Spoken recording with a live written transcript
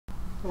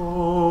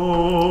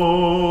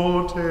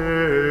Oh,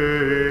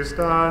 taste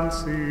and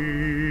see.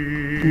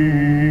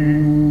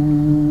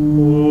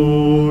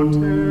 Oh,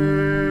 taste.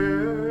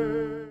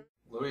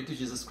 Glory to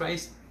Jesus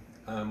Christ.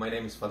 My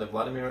name is Father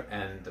Vladimir,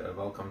 and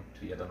welcome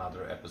to yet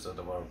another episode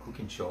of our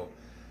cooking show.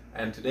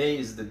 And today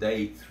is the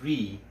day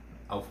 3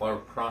 of our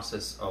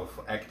process of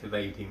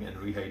activating and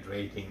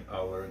rehydrating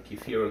our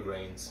kefir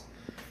grains.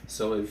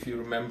 So if you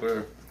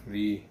remember,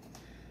 we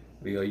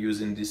are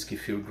using this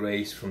kefir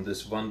grains from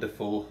this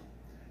wonderful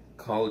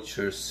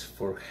Cultures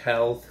for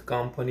Health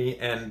company.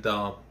 And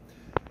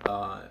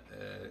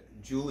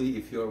Julie,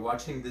 if you are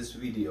watching this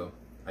video,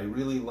 I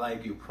really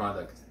like your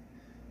product,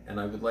 and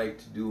I would like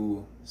to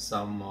do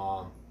some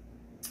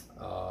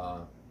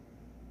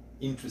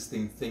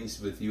interesting things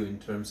with you in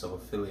terms of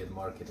affiliate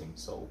marketing,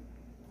 so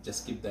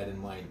just keep that in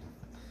mind.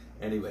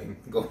 Anyway,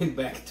 going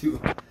back to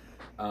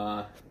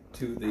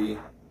the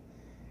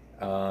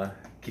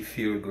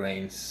kefir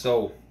grains.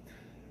 So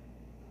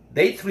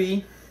day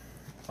 3,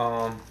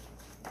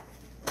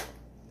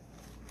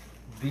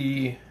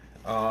 the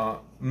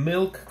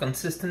milk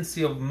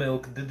consistency of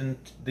milk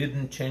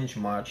didn't change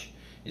much.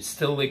 It's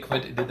still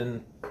liquid. It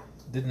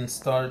didn't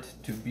start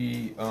to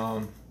be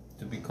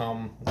to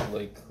become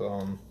like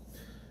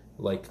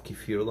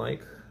kefir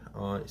like.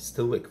 It's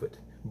still liquid,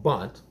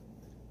 but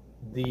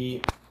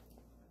you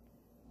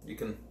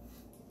can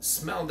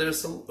smell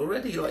there's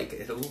already like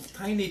a little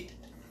tiny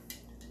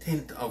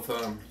hint of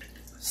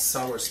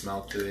sour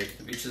smell to it,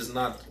 which is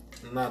not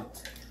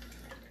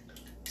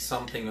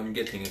something I'm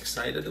getting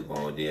excited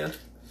about yet.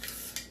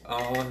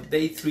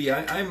 Day 3,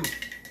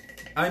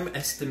 I'm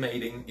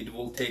estimating it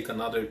will take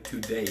another 2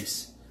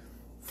 days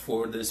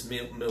for this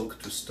milk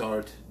to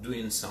start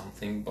doing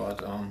something,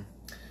 but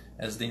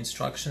as the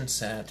instructions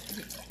said,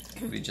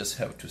 we just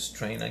have to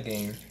strain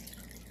again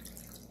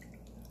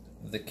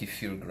the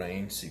kefir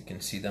grains. You can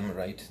see them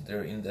right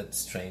there in that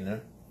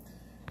strainer,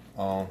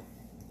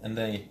 and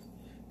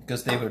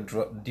because they were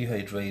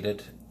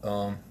dehydrated,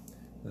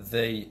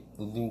 they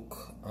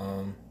look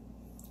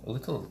a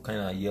little kind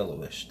of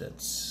yellowish.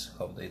 That's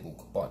how they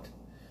look, but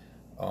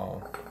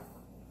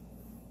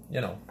you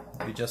know,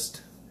 we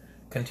just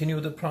continue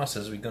the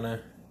process. We're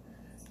gonna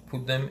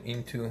put them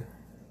into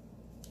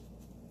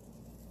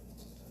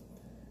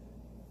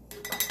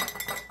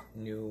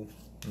new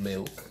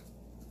milk,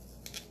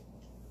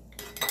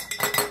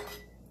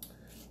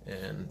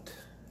 and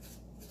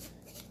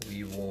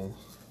we will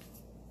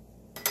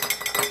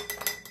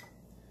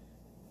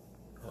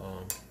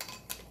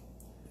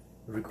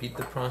repeat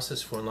the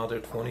process for another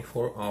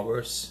 24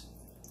 hours.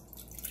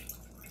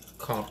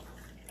 Cup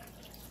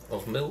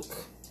of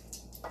milk,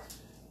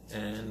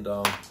 and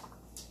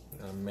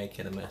I'm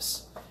making a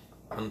mess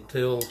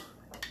until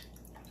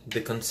the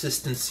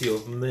consistency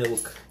of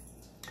milk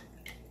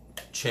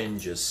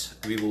changes.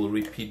 We will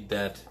repeat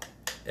that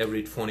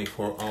every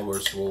 24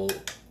 hours. We'll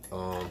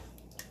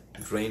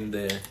drain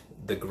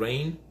the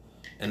grain,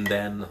 and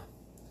then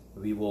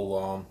we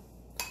will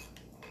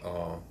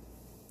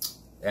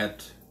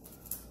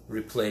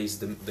replace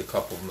the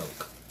cup of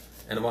milk.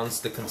 And once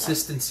the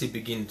consistency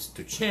begins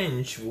to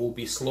change, we'll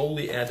be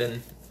slowly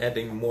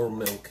adding more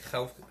milk,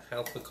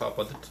 half a cup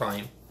at a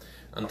time,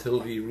 until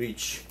we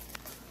reach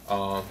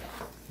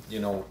you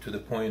know, to the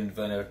point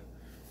where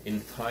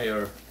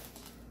entire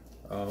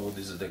what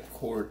is it, the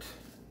quart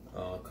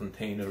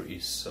container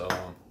is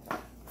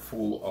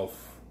full of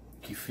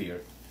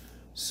kefir.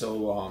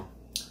 So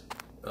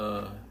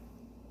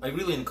I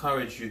really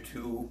encourage you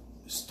to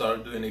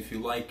start doing, if you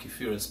like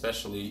kefir,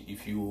 especially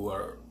if you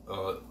are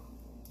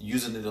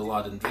using it a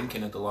lot and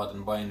drinking it a lot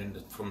and buying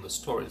it from the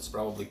store. It's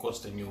probably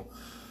costing you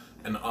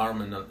an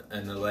arm and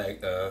a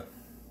leg,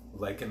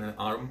 like an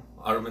arm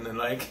and a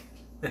leg,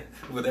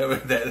 whatever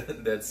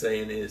that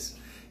saying is.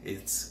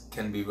 It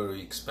can be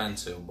very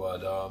expensive,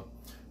 but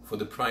for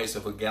the price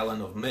of a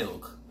gallon of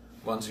milk,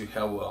 once you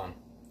have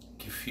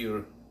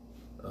kefir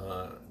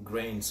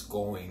grains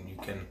going, you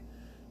can,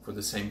 for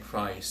the same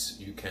price,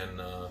 you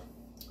can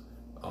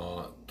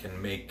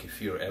make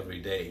kefir every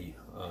day.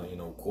 You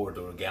know, quart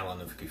or a gallon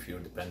of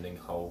kefir, depending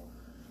how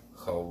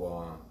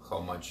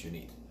much you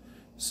need.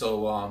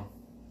 So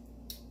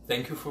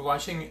thank you for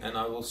watching, and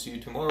I will see you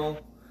tomorrow,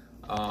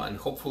 and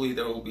hopefully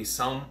there will be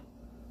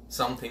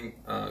something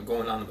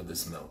going on with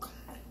this milk.